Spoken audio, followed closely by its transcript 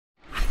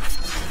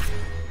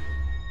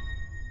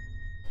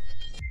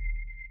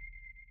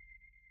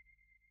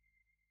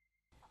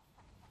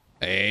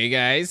Hey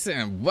guys,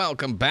 and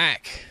welcome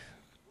back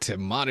to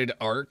modded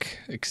ARK,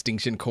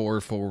 Extinction Core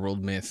for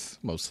World Myth,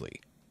 mostly.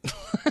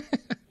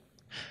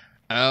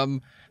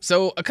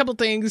 So a couple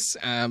things.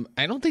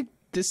 I don't think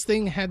this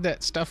thing had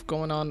that stuff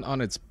going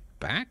on its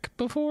back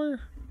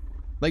before.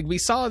 Like we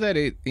saw that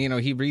he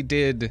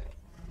redid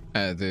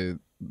the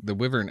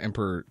Wyvern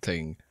Emperor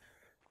thing.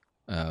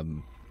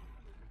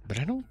 But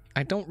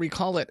I don't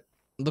recall it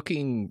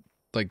looking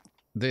like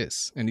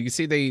this. And you can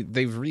see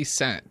they've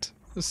reset.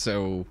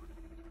 So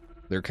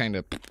they're kind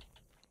of,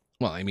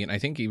 well, I mean, I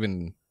think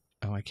even,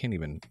 oh, I can't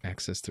even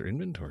access their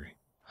inventory.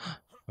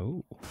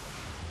 Oh.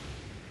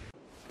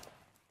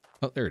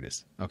 Oh, there it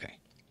is. Okay.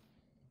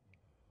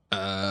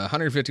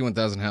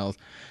 151,000 health.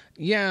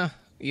 Yeah,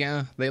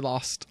 they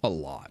lost a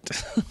lot.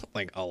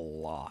 Like, a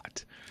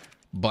lot.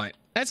 But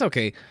that's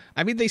okay.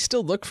 I mean, they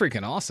still look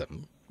freaking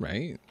awesome,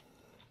 right?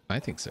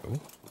 I think so. I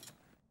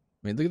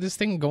mean, look at this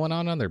thing going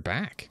on their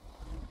back.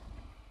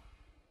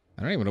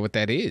 I don't even know what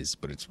that is,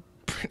 but it's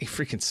pretty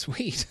freaking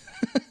sweet.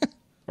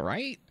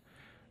 Right?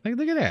 Like,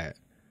 look at that.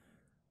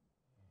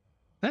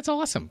 That's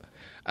awesome.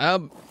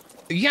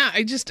 Yeah,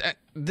 I just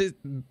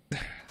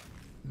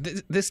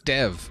this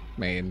dev,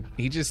 man,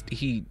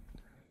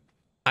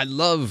 I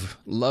love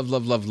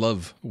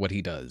what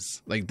he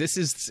does. Like, this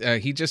is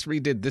he just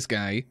redid this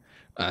guy.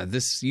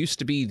 This used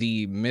to be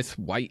the Myth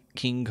White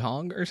King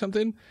Kong or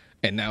something,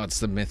 and now it's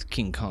the Myth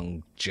King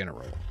Kong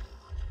General.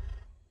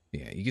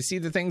 Yeah, you can see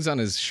the things on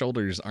his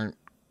shoulders aren't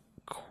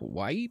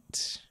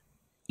quite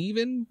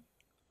even,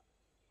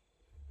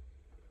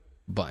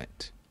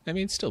 but I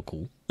mean, it's still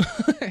cool.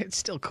 It's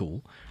still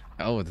cool.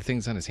 Oh, the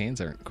things on his hands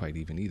aren't quite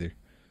even either.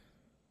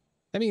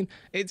 I mean,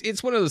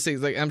 it's one of those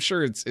things. Like, I'm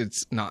sure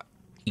it's not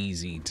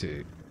easy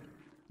to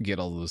get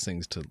all those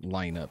things to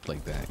line up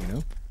like that, you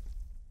know?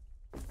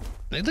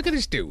 Like, look at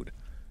this dude.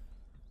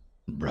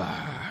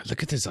 Bruh,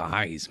 look at his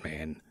eyes,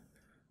 man.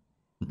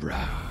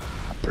 Bruh,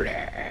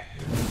 bruh,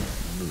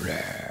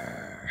 bruh.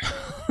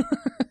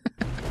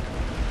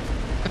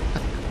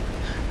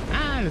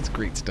 That's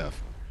great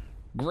stuff.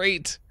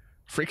 Great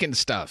freaking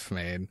stuff,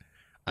 man.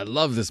 I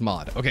love this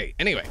mod. Okay,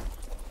 anyway.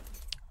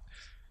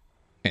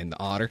 And the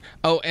otter.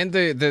 Oh, and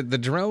the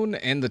drone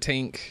and the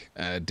tank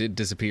did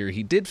disappear.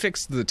 He did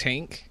fix the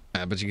tank,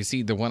 but you can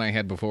see the one I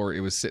had before, it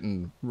was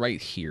sitting right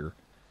here,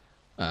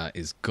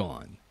 is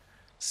gone.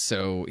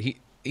 So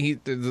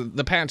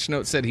the patch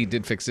note said he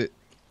did fix it.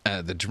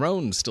 The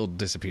drone still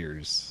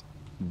disappears,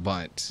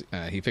 but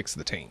he fixed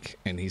the tank,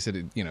 and he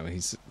said,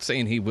 he's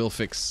saying he will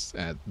fix,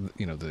 the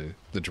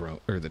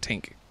drone or the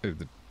tank or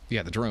the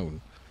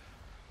drone.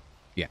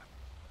 Yeah.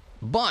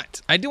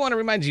 But I do want to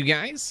remind you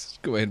guys,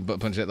 go ahead and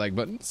butt punch that like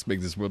button. Let's make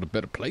this world a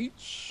better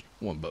place.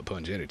 One butt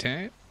punch at a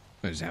time.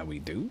 That's how we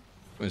do.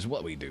 That's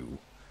what we do.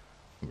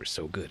 We're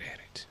so good at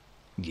it.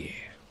 Yeah.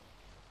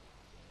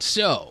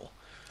 So,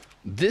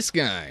 this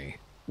guy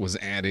was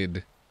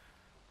added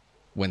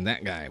when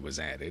that guy was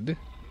added,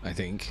 I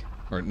think.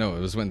 Or no, it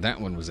was when that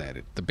one was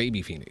added. The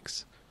baby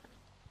phoenix.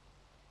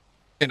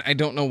 And I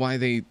don't know why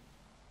they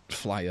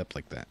fly up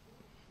like that.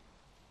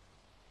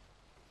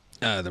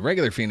 The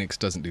regular phoenix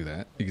doesn't do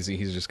that. You can see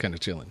he's just kind of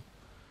chilling.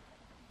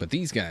 But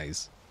these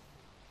guys,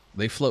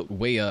 they float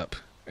way up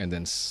and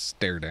then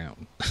stare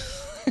down.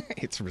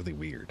 It's really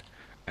weird.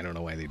 I don't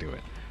know why they do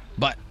it.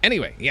 But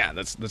anyway, yeah,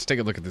 let's take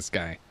a look at this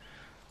guy.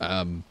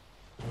 Bang.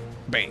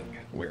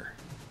 Where?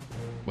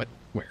 What?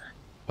 Where?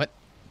 What?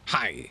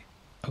 Hi.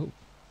 Oh. All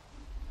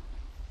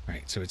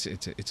right. So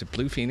it's a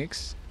blue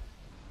phoenix.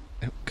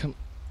 Oh, come.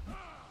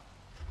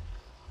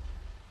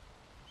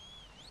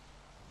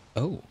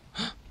 Oh.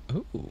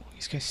 Oh,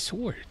 he's got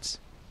swords.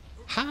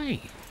 Hi.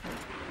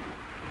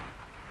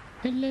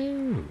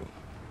 Hello.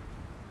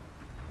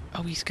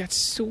 Oh, he's got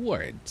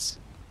swords.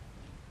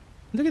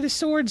 Look at the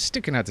swords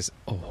sticking out this.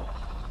 Oh.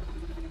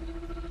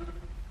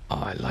 Oh,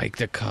 I like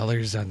the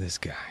colors on this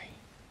guy.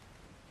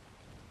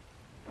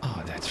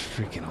 Oh, that's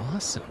freaking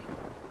awesome.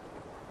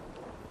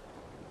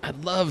 I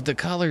love the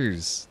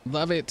colors.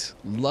 Love it.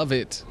 Love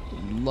it.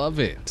 Love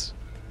it.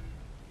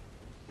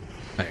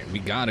 All right, we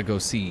gotta go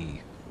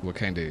see what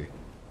kind of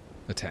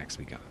attacks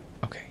we got.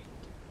 Okay.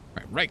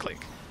 All right, right click.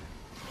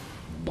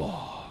 Bah.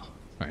 All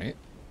right.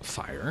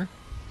 Fire.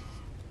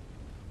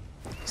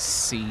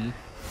 C.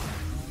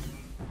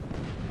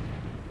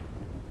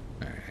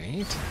 All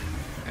right.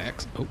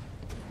 X. Oh.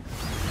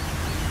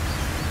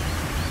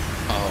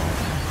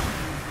 Oh.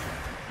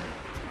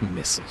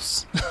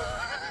 Missiles.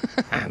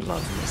 I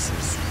love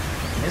missiles.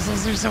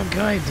 Missiles are so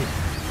good.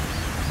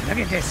 Look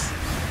at this.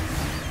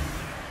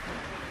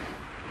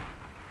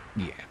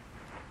 Yeah.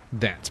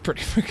 That's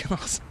pretty freaking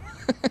awesome.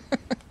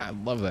 I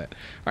love that.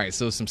 All right,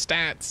 so some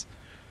stats.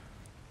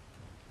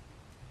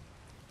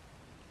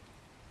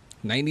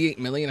 98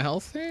 million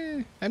health.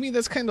 I mean,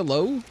 that's kind of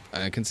low,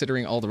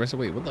 considering all the rest of.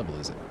 Wait, what level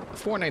is it?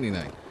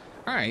 499.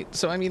 All right,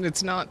 so I mean,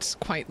 it's not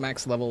quite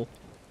max level.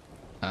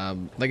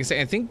 Like I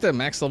say, I think the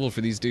max level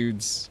for these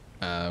dudes,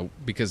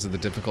 because of the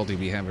difficulty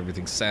we have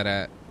everything set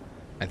at,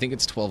 I think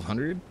it's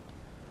 1200.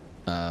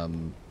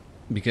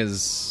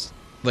 Because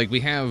like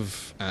we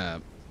have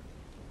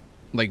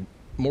like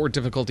more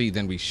difficulty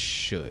than we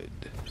should.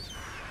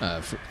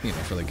 For, you know,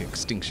 for like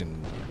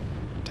extinction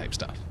type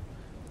stuff.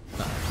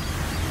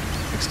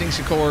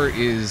 Extinction core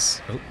is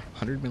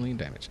 100 million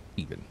damage,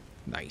 even.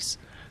 Nice.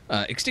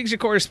 Extinction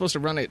core is supposed to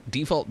run at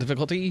default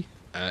difficulty,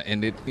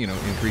 and it, you know,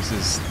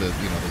 increases the,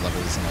 you know, the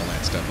levels and all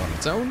that stuff on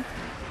its own.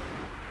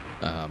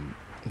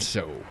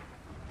 So,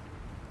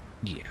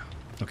 yeah.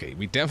 Okay,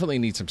 we definitely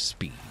need some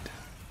speed.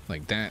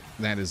 Like that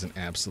is an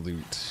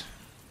absolute.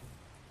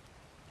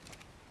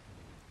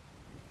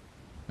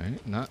 All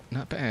right,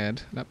 not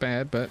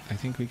bad, but I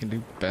think we can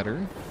do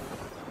better.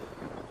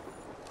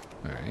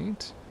 All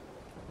right.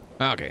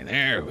 Okay,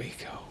 there we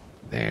go.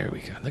 There we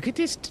go. Look at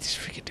this. This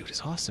freaking dude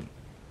is awesome.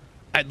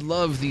 I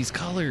love these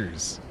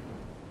colors.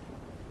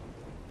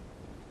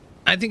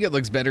 I think it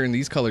looks better in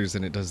these colors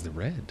than it does the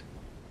red.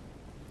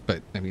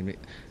 But, I mean,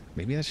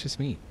 maybe that's just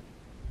me.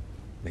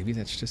 Maybe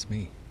that's just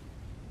me.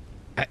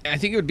 I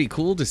think it would be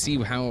cool to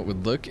see how it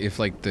would look if,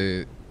 like,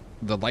 the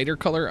lighter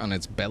color on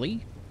its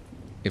belly,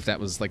 if that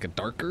was, like, a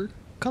darker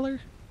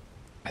color.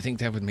 I think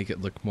that would make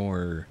it look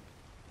more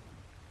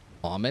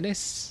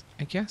ominous,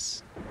 I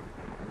guess.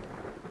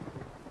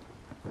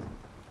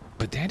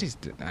 But that is,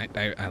 I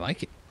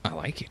like it. I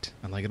like it.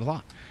 I like it a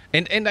lot.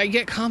 And I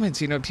get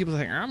comments, you know, people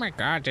think, oh my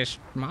god, this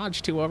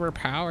mod's too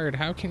overpowered.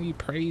 How can you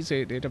praise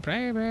it?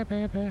 Blah, blah,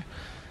 blah, blah.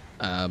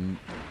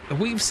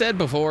 We've said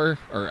before,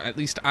 or at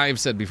least I've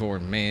said before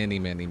many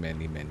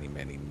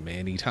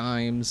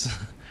times,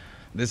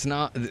 this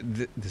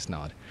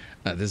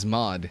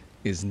mod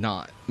is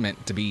not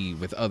meant to be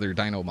with other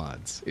dino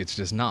mods. It's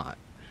just not.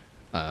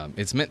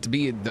 It's meant to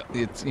be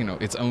its, you know,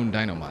 its own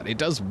dino mod. It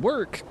does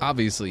work,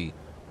 obviously,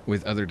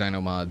 with other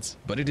dino mods,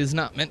 but it is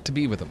not meant to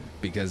be with them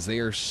because they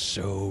are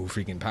so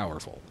freaking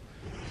powerful.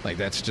 Like,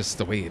 that's just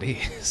the way it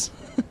is.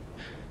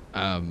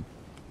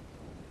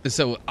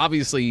 So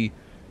obviously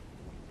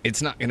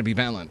it's not going to be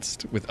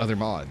balanced with other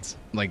mods.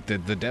 Like the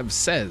dev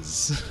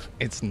says,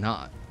 it's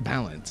not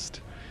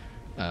balanced.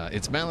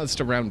 It's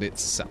balanced around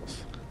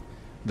itself.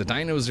 The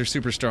dinos are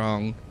super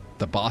strong.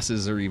 The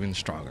bosses are even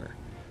stronger.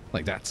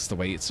 Like, that's the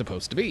way it's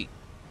supposed to be.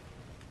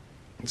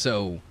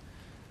 So,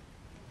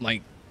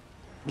 like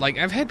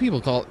I've had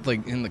people call,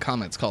 like, in the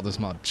comments, call this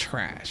mod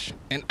trash.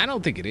 And I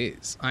don't think it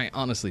is. I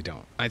honestly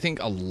don't. I think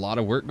a lot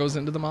of work goes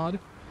into the mod.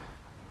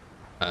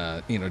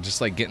 You know, just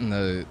like getting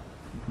the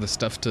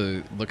stuff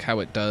to look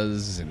how it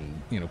does,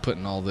 and, you know,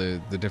 putting all the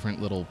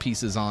different little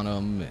pieces on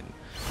them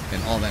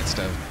and all that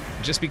stuff.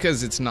 Just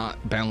because it's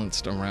not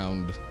balanced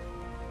around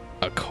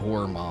a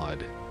core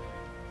mod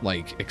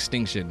like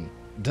Extinction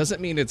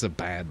doesn't mean it's a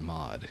bad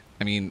mod.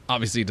 I mean,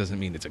 obviously it doesn't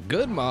mean it's a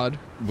good mod.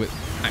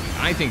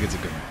 I think it's a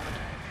good mod.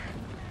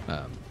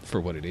 For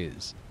what it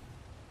is.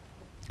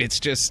 It's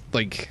just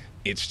like,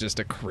 it's just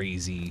a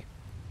crazy,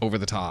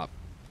 over-the-top,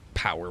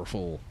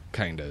 powerful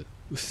kind of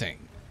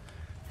thing.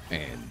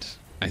 And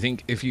I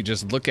think if you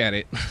just look at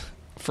it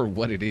for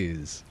what it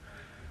is,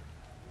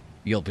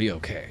 you'll be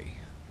okay.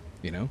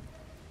 You know?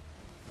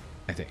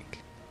 I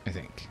think.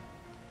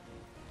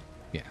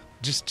 Yeah.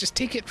 Just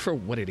take it for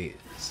what it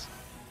is.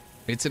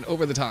 It's an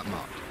over-the-top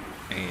mod.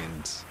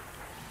 And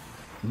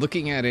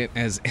looking at it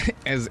as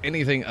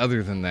anything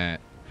other than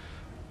that,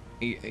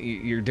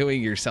 you're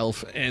doing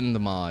yourself and the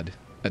mod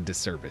a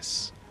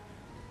disservice.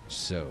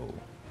 So,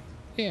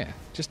 yeah,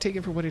 just take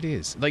it for what it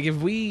is. Like, if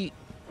we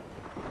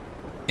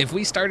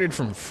started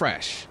from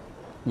fresh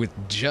with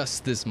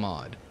just this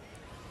mod,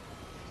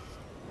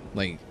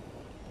 like,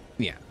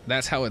 yeah,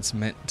 that's how it's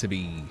meant to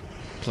be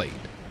played.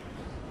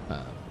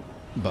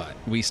 But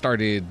we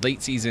started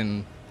late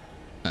season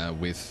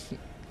with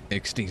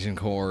Extinction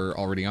Core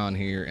already on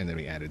here, and then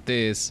we added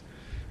this,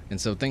 and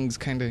so things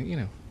kind of, you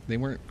know, they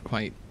weren't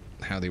quite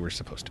how they were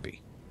supposed to be.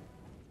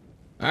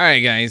 All right,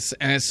 guys.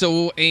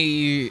 So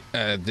the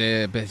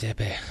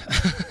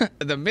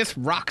Myth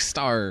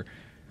Rockstar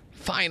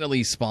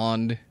finally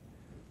spawned,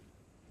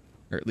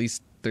 or at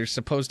least they're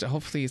supposed to.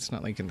 Hopefully, it's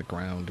not like in the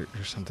ground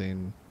or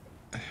something.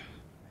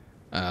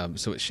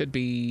 So it should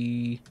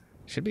be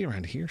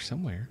around here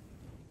somewhere,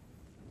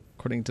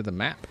 according to the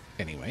map.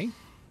 Anyway,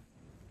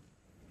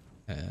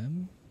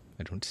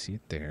 I don't see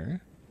it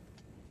there.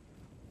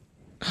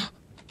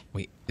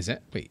 Wait, is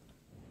that? Wait.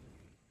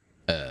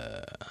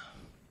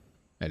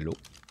 Hello?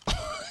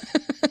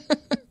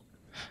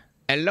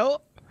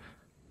 Hello?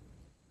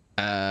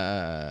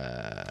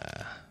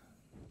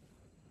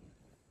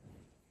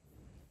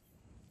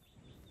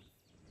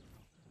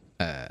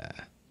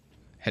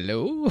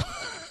 Hello?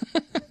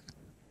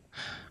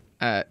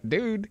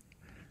 Dude.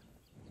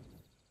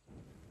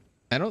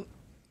 I don't,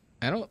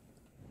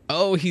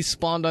 oh, he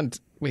spawned on,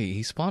 wait,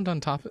 he spawned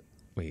on top of,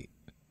 wait.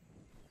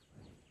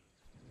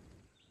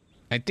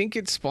 I think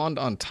it spawned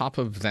on top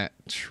of that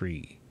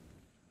tree.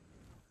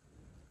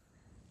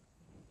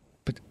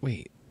 But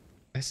wait,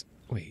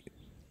 wait.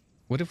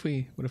 What if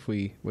we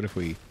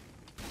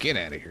get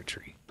out of here,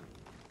 tree?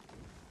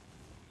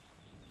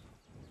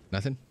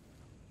 Nothing?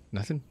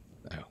 Nothing?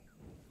 Oh.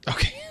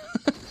 Okay.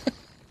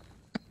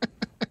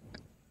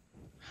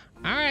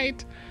 All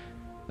right.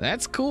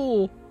 That's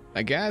cool,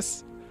 I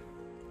guess.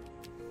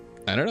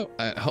 I don't know.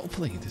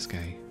 Hopefully this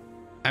guy...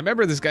 I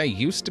remember this guy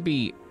used to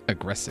be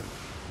aggressive,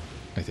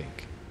 I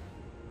think.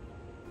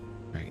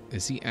 Alright,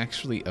 is he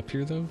actually up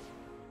here, though?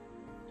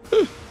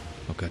 Oh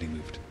god, he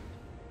moved.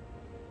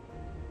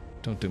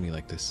 Don't do me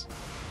like this.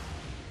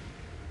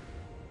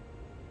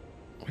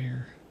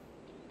 Where?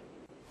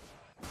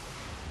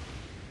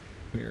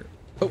 Where?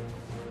 Oh!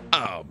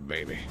 Oh,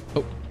 baby.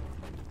 Oh.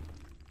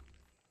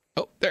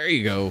 Oh, there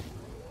you go.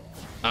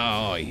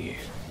 Oh, yeah.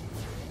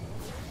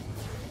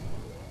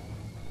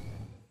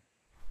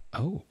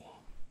 Oh.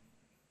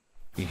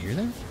 You hear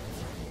that?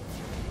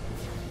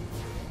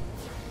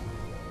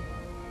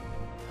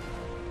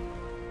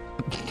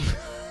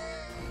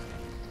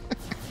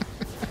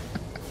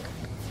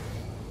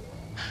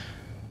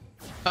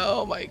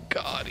 Oh my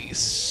god, he's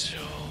so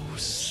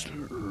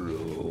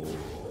slow.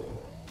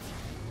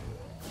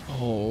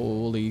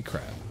 Holy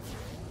crap.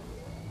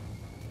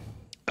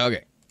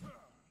 Okay.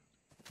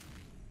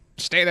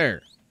 Stay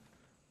there.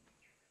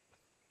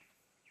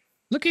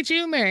 Look at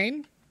you,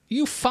 man.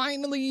 You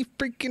finally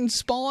freaking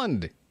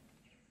spawned.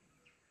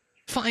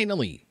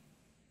 Finally.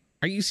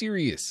 Are you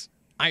serious?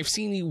 I've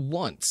seen you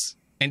once,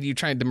 and you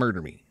tried to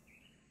murder me.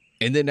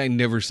 And then I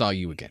never saw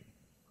you again.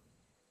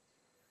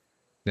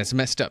 That's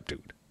messed up,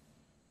 dude.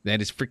 That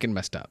is freaking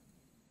messed up.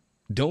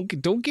 Don't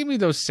give me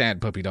those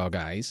sad puppy dog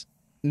eyes.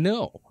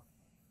 No.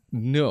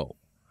 No.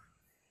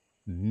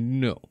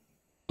 No.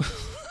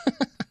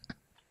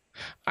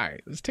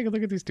 Alright, let's take a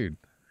look at this dude.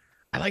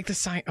 I like the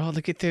sign. Oh,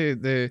 look at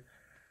the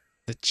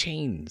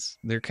chains.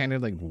 They're kind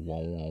of like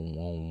whoa, whoa,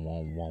 whoa,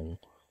 whoa, whoa.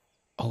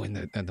 Oh, and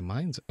the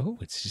mines. Oh,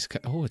 it's just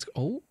it's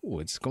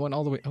going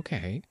all the way.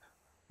 Okay.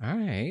 All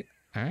right.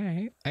 All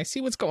right. I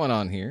see what's going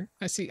on here.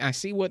 I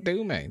see what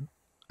do, man.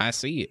 I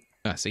see it.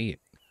 I see it.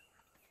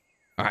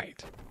 All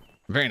right.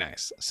 Very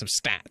nice. Some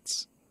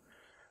stats.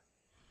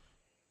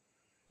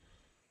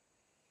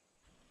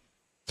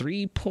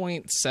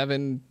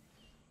 3.7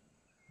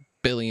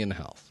 billion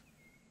health.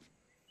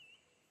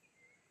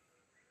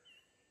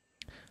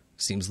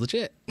 Seems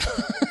legit.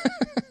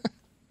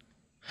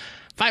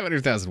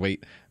 500,000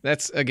 weight.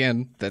 That's like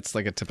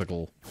a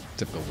typical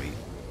weight.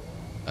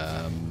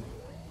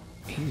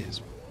 He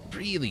is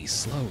really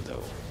slow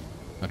though.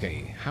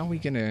 Okay, how are we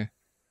gonna?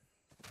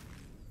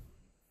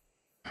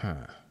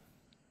 I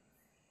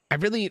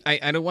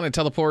don't want to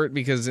teleport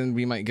because then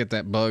we might get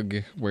that bug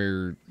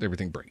where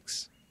everything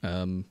breaks.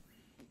 I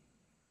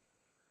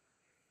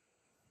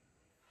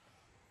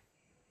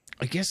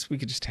guess we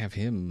could just have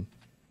him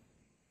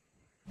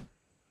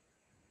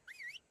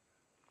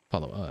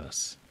follow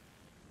us.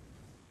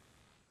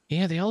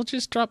 Yeah, they all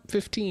just drop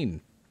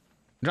 15.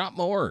 Drop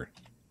more.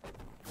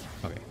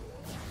 Okay.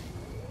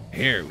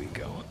 Here we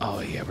go. Oh,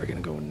 yeah, we're gonna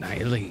go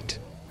annihilate.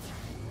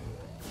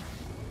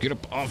 Get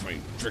up off me,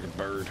 frickin'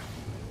 bird.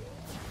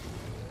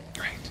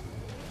 Right.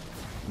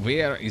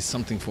 Where is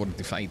something for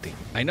the fighting?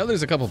 I know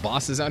there's a couple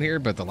bosses out here,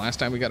 but the last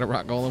time we got a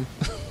rock golem,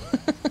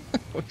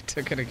 we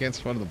took it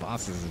against one of the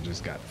bosses and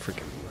just got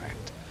freaking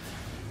wrecked.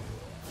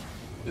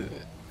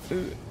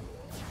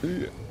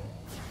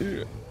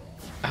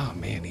 Oh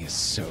man, he is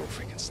so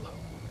freaking slow.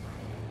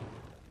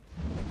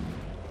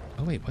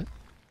 Oh wait, what?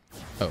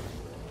 Oh.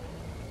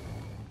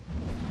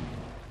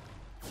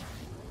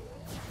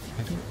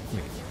 I don't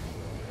wait.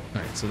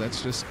 Alright, so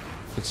it's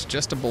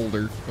just a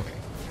boulder. Okay.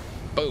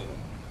 Boom.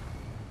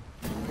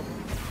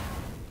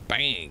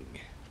 Bang.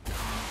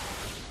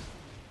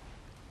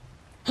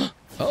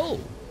 Oh.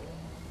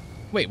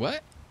 Wait,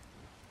 what?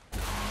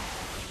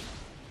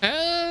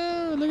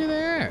 Oh, look at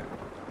that.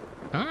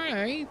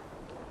 Alright.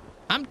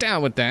 I'm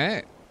down with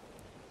that.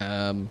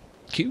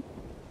 Q?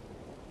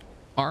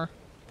 R?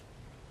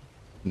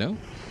 No?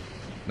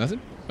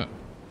 Nothing? Oh.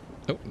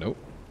 Oh, no.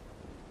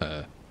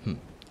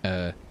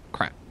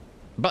 Crap.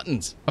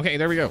 Buttons. Okay,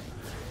 there we go.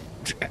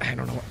 I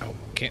don't know. Oh,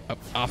 can't. Oh,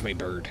 off me,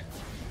 bird.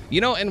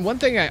 You know, and one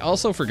thing I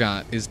also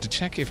forgot is to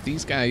check if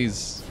these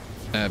guys,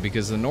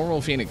 because the normal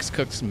Phoenix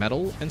cooks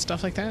metal and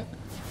stuff like that.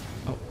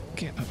 Oh,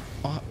 can't.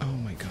 Oh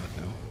my god,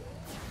 no.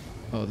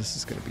 Oh, this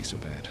is gonna be so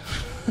bad.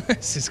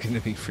 This is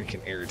gonna be freaking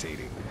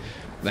irritating.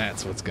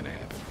 That's what's gonna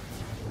happen.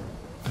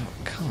 Oh,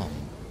 come.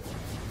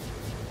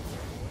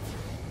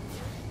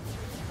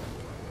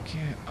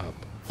 Get up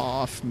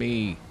off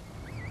me.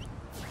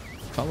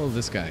 Follow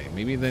this guy.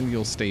 Maybe then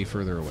you'll stay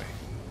further away.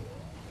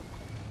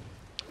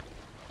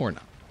 Or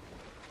not.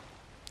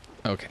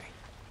 Okay.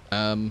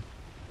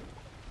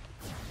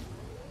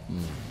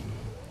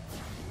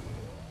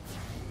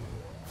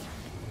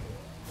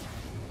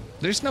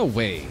 There's no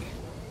way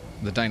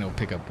the dino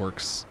pickup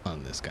works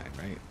on this guy,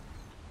 right?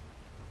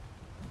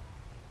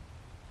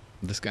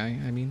 This guy,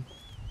 I mean.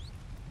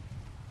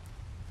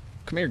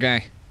 Come here,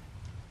 guy.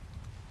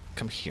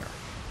 Come here.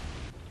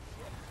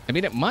 I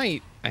mean, it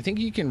might. I think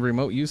you can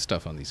remote use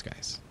stuff on these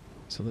guys.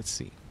 So let's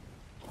see.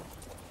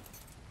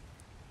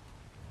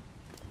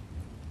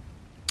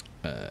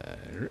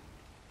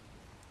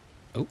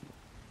 Oh,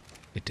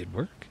 it did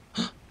work.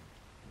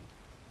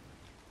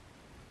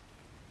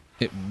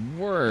 It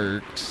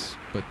worked,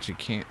 but you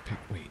can't pick.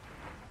 Wait.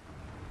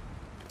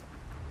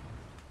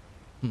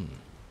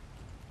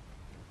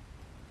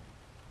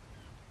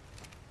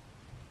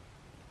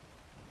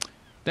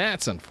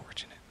 That's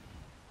unfortunate.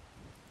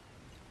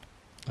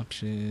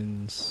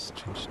 Options,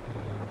 change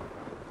name,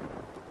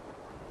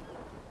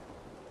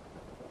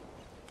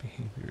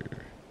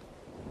 behavior.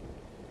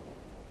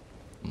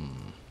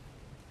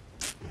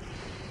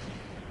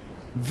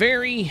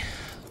 Very,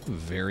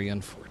 very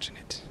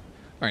unfortunate.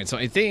 All right, so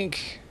I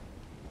think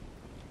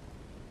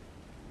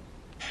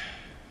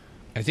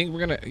we're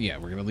gonna, yeah,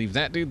 we're gonna leave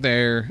that dude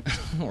there.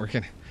 We're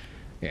gonna,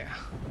 yeah.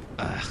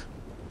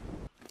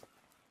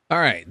 All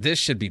right, this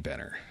should be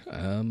better.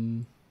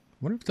 Wonder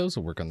if those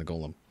will work on the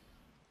golem.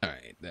 All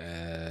right,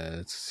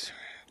 let's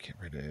get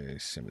rid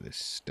of some of this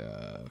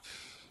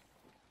stuff.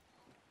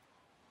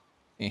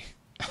 I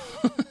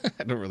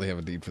don't really have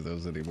a need for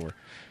those anymore.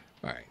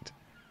 All right.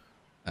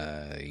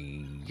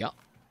 Yeah.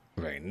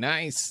 Very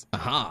nice.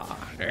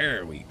 Aha,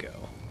 there we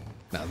go.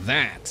 Now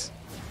that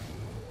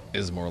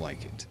is more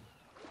like it.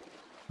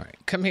 All right,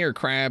 come here,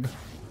 crab.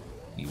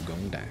 You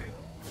gonna die.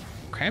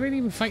 Crab ain't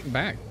even fighting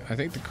back. I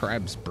think the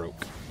crab's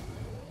broke.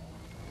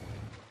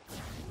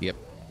 Yep,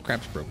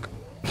 crab's broke.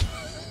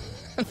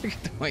 Look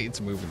at the way it's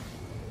moving.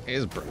 It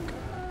is broke.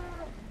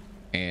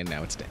 And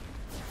now it's dead.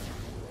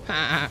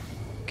 Ha!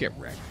 Get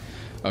wrecked.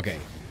 Okay,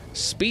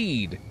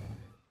 speed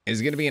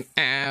is gonna be an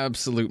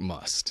absolute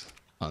must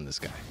on this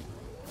guy.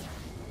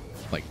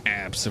 Like,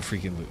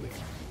 abso-freaking-lutely.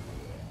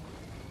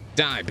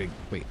 Die, big...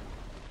 Wait.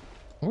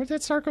 Where'd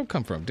that Sarco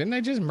come from? Didn't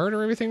I just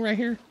murder everything right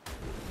here?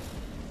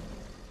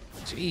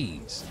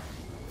 Jeez.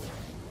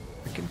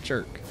 Freaking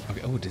jerk.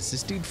 Okay, oh, does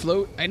this dude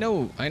float? I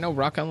know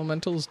rock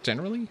elementals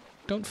generally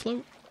don't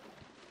float.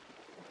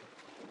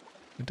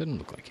 It doesn't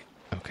look like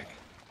it. Okay.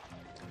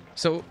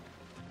 So...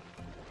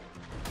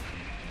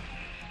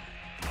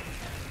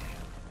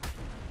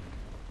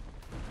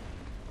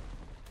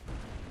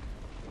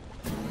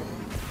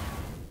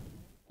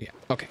 yeah,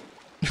 okay.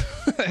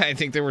 I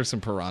think there were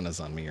some piranhas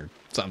on me or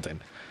something.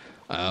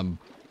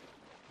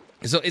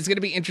 So it's going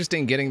to be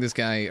interesting getting this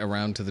guy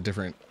around to the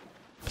different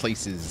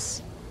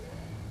places.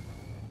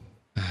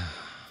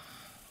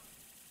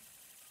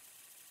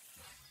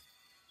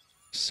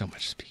 So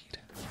much speed.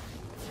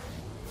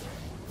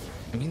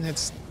 I mean,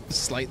 that's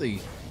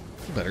slightly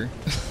better.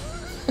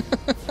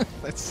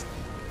 That's...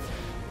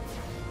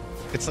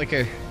 it's like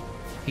a...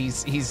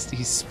 He's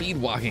speed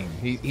walking.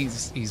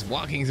 He's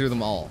walking through the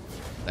mall.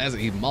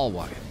 He's mall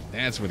walking.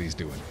 That's what he's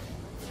doing.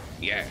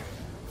 Yeah.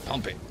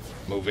 Pump it.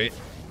 Move it.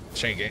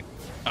 Shake it.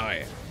 Oh,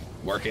 yeah.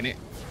 Working it.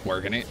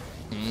 Working it.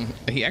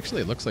 He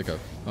actually looks like a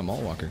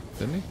mall walker,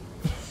 doesn't he?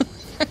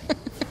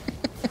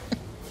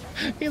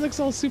 He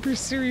looks all super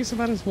serious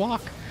about his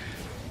walk.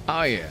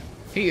 Oh, yeah.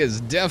 He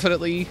is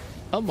definitely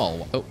a mall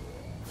walker.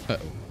 Oh.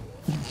 Uh-oh.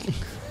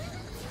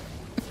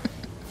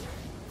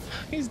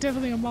 He's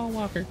definitely a mall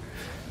walker.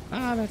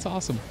 Ah, that's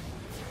awesome.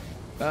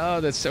 Oh,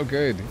 that's so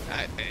good.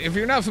 If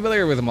you're not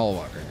familiar with a mall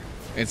walker,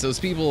 it's those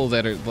people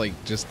that are like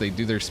they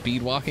do their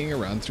speed walking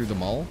around through the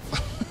mall.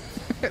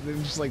 They're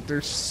just like,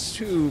 they're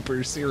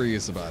super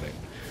serious about it.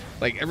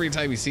 Like every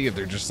time you see it,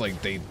 they're just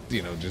like,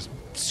 just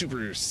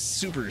super,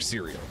 super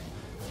serial.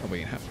 Oh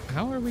wait,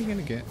 how are we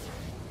gonna get?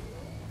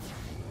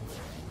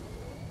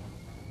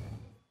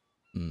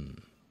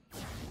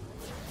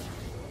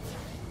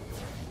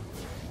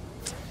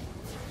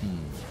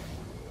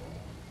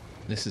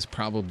 This is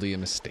probably a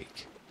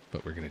mistake,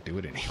 but we're gonna do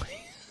it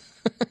anyway.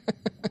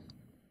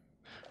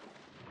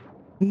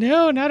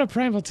 No, not a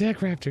primal tech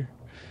raptor.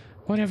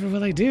 Whatever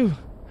will I do?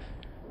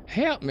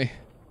 Help me.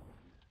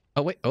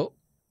 Oh wait, oh,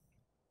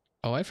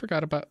 I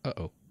forgot about,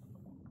 oh.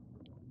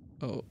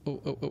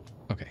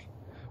 Okay.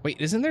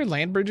 Wait, isn't there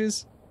land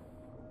bridges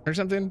or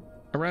something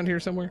around here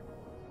somewhere?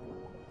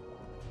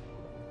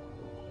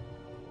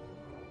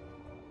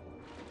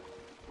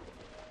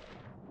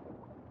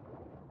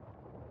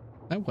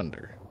 I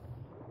wonder.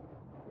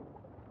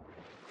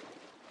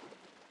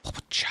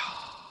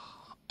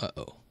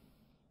 Uh-oh.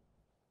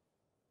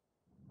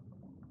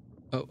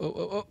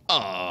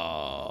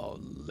 Oh,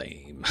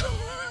 lame.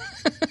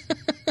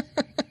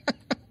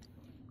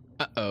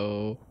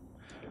 Uh-oh.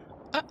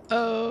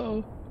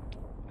 Uh-oh.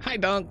 Hi,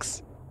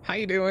 Dunks. How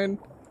you doing?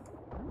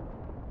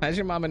 How's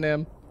your mom and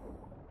them?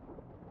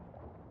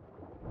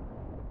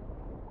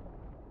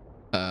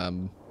 I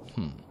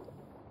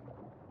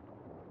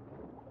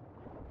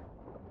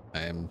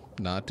am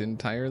not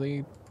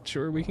entirely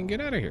sure we can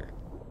get out of here.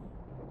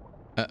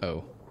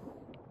 Uh-oh.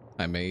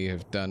 I may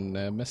have done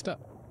messed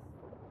up.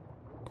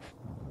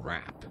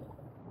 Crap.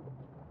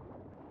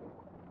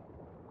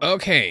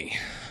 Okay.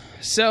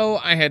 So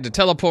I had to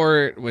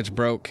teleport, which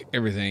broke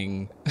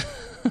everything.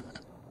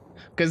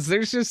 Because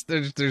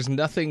there's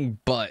nothing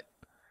but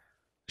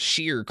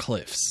sheer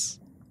cliffs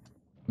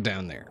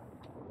down there.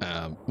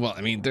 Well,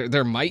 I mean,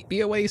 there might be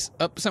a way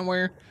up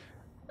somewhere.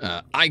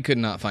 I could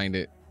not find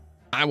it.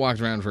 I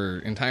walked around for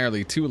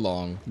entirely too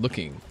long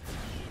looking.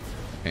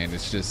 And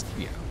it's just,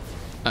 yeah.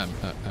 I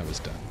was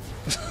done.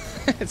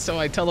 So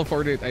I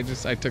teleported.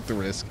 I took the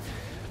risk.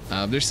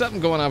 There's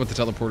something going on with the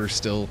teleporter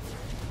still.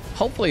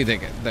 Hopefully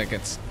that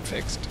gets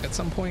fixed at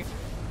some point.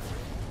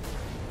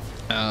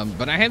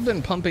 But I have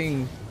been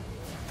pumping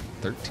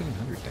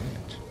 1,300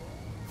 damage.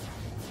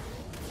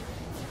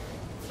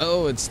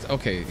 Oh, it's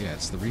okay. Yeah,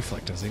 it's the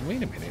reflect. I was like,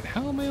 wait a minute.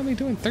 How am I only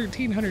doing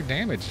 1,300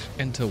 damage?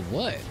 And to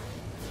what?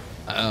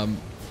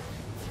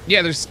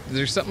 Yeah,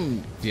 there's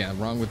something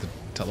wrong with the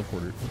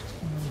teleporter. What's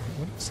going on here?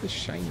 What is this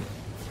shiny?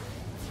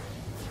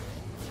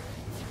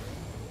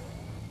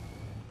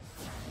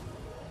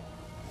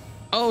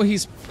 Oh,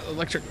 he's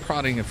electric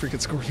prodding a freaking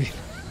scorpion.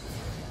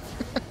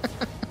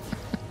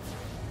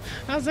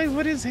 I was like,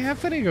 what is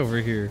happening over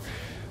here?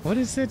 What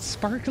is that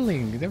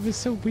sparkling? That was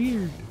so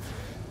weird.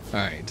 All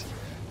right.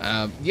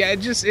 Yeah,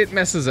 it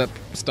messes up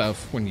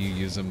stuff when you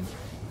use them.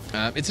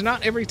 It's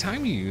not every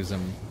time you use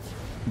them,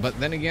 but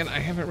then again, I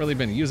haven't really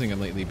been using them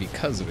lately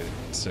because of it.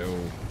 So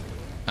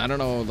I don't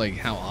know like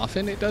how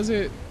often it does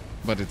it,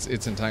 but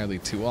it's entirely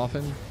too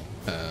often.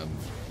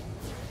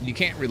 You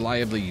can't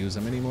reliably use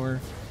them anymore,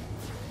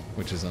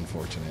 which is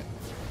unfortunate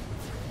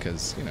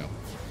because, you know,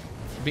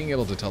 being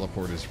able to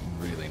teleport is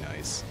really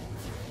nice.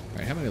 All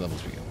right, how many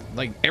levels we get?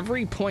 Like,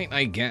 every point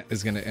I get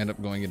is going to end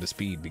up going into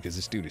speed because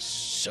this dude is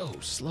so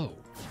slow.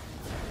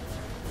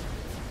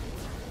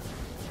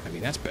 I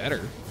mean, that's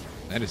better.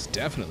 That is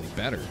definitely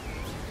better.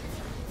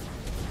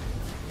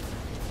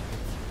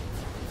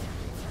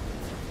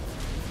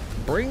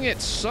 Bring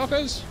it,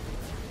 suckers!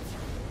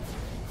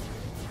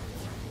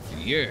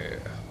 Yeah.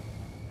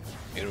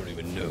 You don't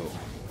even know.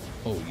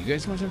 Oh, you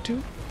guys want some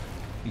too?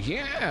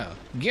 Yeah!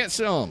 Get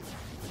some!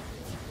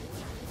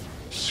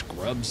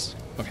 Scrubs.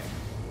 Okay.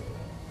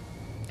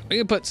 We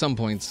can put some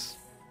points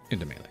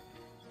into melee.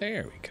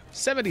 There we go.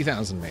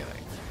 70,000 melee.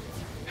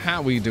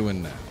 How we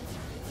doing now?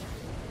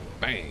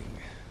 Bang.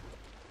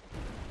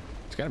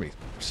 There's gotta be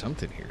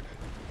something here.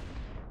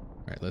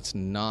 Alright, let's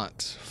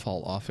not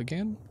fall off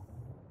again.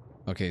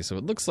 Okay, so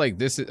it looks like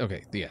this is...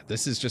 Okay, yeah,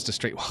 this is just a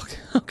straight walk.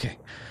 Okay.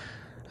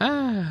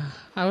 Ah,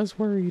 I was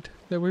worried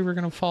that we were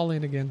gonna fall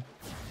in again.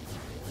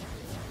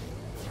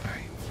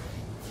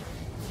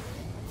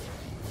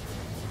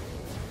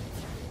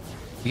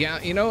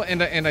 Yeah, you know,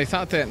 and I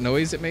thought that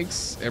noise it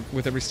makes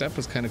with every step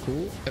was kind of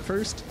cool at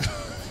first,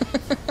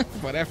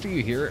 but after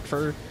you hear it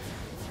for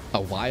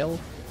a while,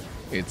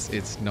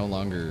 it's no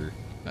longer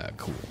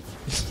cool.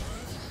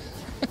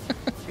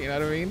 You know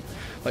what I mean?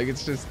 Like,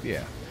 it's just,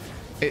 yeah,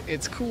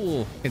 it's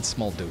cool in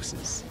small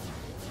doses,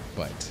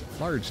 but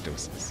large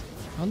doses.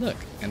 Oh look,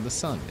 and the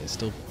sun is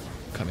still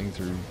coming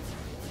through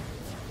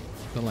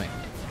the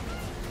land.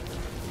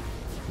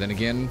 Then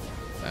again,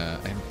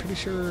 I'm pretty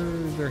sure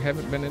there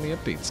haven't been any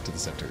updates to the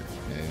center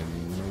in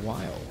a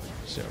while.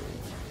 So,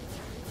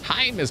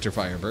 hi, Mr.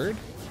 Firebird.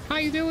 How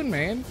you doing,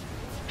 man?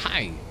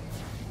 Hi.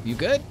 You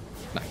good?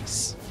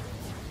 Nice.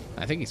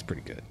 I think he's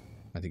pretty good.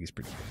 I think he's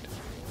pretty good.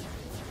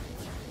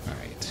 All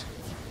right.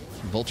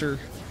 Vulture,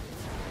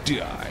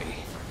 die.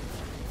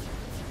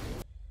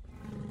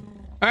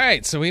 All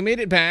right, so we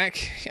made it back.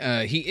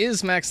 He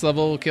is max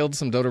level, killed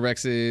some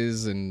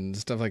Dodorexes and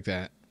stuff like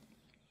that.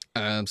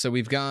 So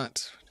we've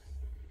got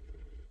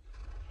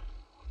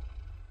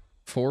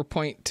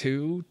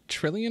 4.2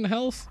 trillion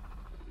health,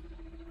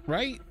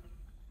 right?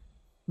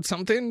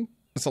 Something.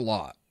 It's a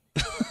lot.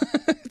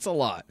 It's a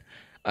lot.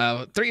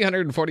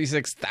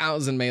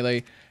 346,000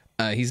 melee.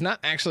 He's not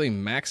actually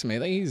max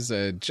melee. He's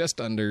just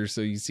under.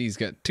 So you see, he's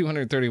got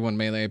 231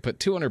 melee. Put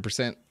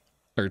 200%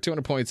 or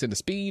 200 points into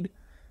speed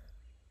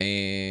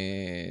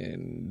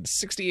and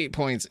 68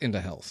 points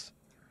into health.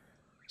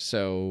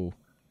 So,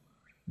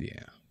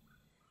 yeah,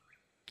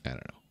 I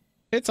don't know.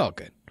 It's all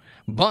good.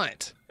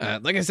 But,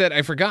 like I said,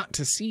 I forgot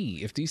to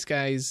see if these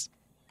guys,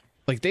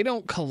 like, they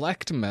don't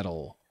collect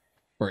metal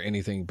or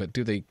anything, but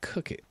do they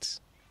cook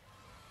it?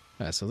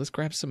 So let's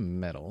grab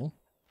some metal.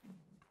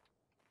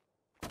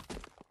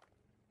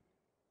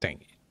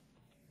 Dang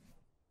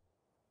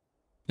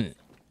it.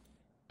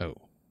 Oh,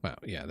 wow,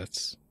 yeah,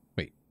 that's,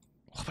 wait.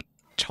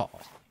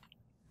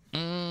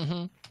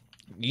 Mm-hmm.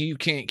 You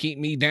can't keep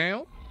me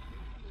down,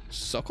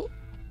 suckle.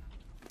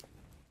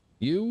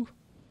 You,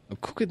 I'm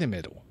cooking the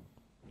metal.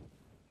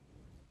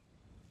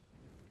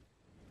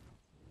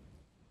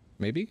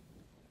 Maybe?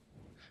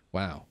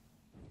 Wow.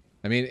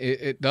 I mean,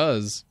 it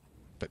does,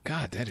 but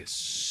God, that is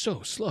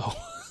so slow.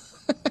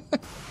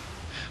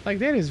 Like,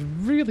 that is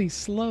really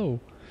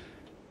slow.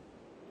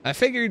 I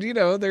figured, you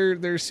know,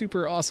 they're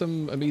super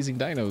awesome, amazing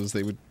dinos.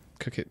 They would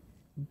cook it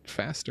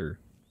faster.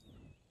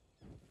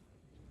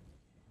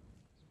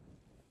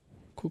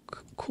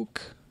 Cook,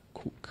 cook,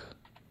 cook,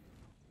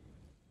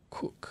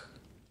 cook.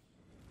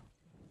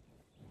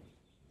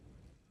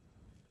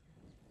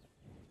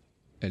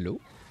 Hello?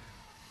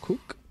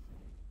 Cook?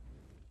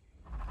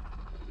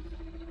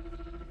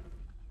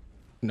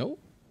 No?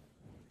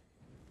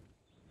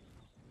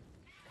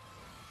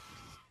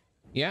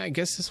 Yeah, I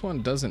guess this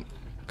one doesn't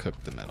cook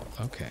the metal.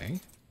 Okay.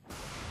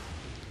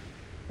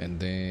 And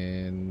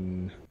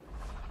then...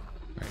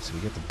 Alright, so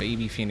we got the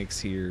baby phoenix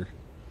here.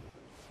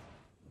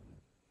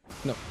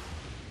 No.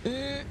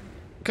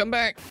 Come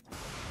back!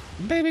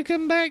 Baby,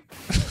 come back!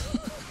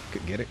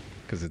 Could get it,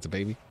 because it's a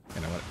baby.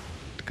 And I want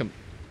it to come...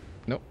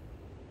 Nope.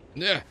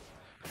 Yeah.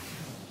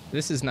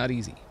 This is not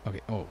easy.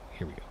 Okay, oh,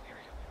 here we go. Here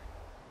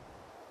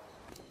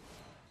we go.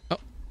 Oh.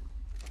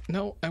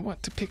 No, I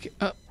want to pick it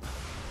up.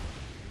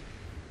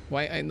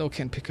 Why I no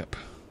can pick up?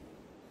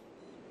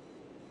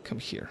 Come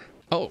here.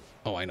 Oh,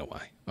 I know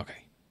why.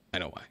 Okay, I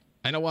know why.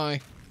 I know why.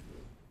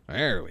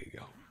 There we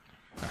go.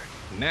 All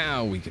right,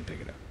 now we can pick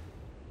it up.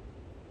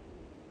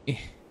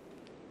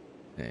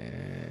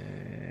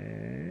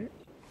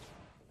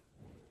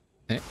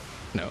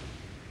 No.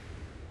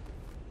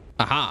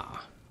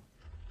 Aha.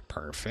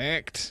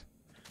 Perfect.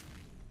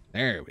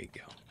 There we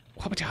go.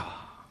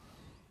 Wabba-cha.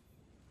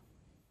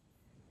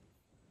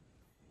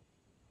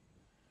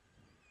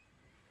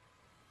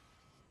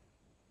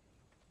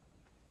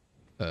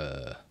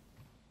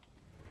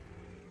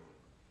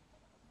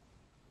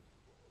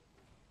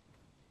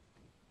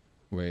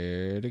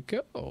 Where'd it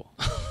go?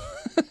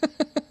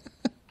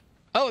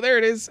 Oh, there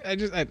it is.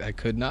 I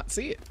could not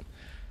see it.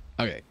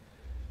 Okay.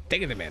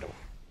 Take it to metal.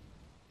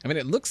 I mean,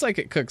 it looks like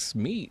it cooks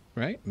meat,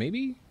 right?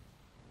 Maybe?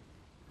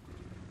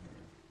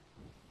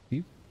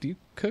 Do you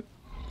cook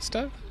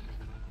stuff?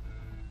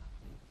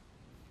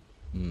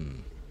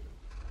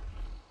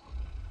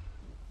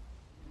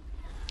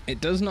 It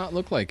does not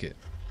look like it.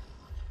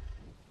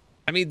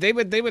 I mean, they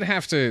would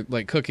have to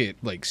like cook it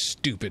like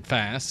stupid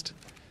fast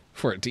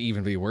for it to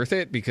even be worth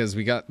it, because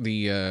we got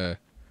this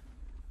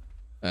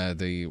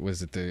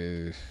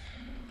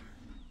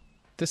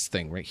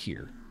thing right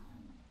here,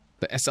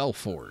 the SL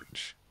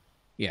Forge.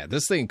 Yeah,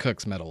 this thing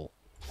cooks metal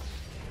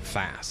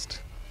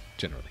fast,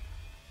 generally.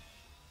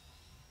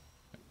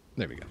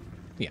 There we go.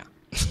 Yeah.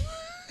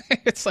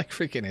 It's like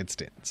freaking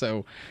instant.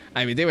 So,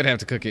 I mean, they would have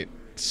to cook it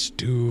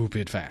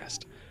stupid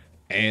fast.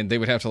 And they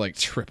would have to, like,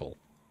 triple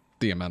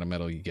the amount of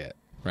metal you get,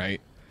 right?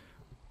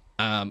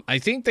 I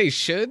think they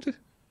should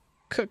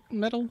cook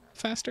metal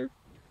faster.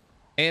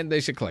 And they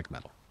should collect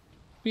metal.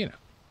 You know,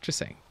 just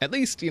saying. At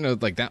least, you know,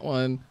 like that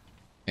one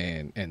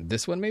and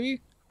this one,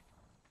 maybe?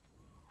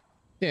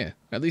 Yeah,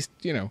 at least,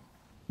 you know,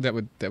 that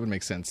would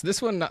make sense.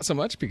 This one, not so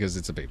much, because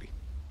it's a baby.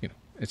 You know,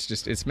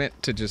 it's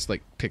meant to just,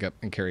 like, pick up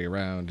and carry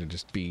around and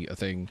just be a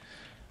thing.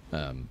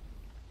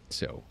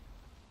 So,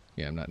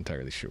 yeah, I'm not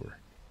entirely sure.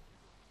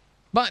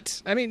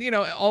 But, I mean, you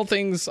know, all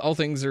things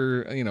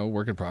are, you know,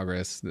 work in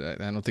progress. I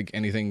don't think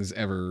anything's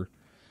ever,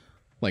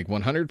 like,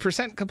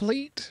 100%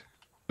 complete,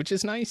 which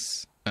is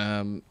nice.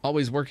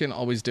 Always working,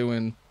 always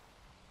doing.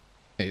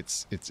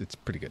 It's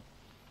pretty good.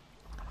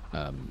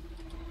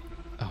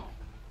 Oh,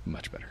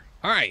 much better.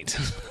 All right.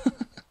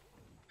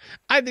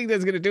 I think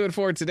that's going to do it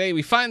for today.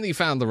 We finally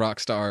found the rock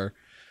star.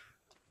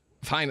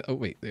 Oh,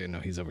 wait. No,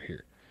 he's over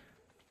here.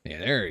 Yeah,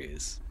 there he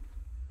is.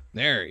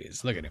 There he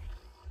is. Look at him.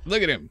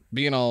 Look at him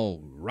being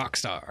all rock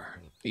star.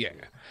 Yeah.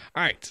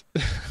 All right.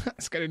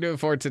 That's going to do it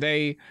for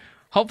today.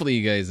 Hopefully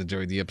you guys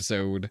enjoyed the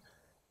episode,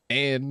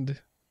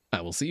 and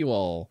I will see you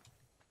all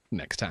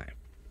next time.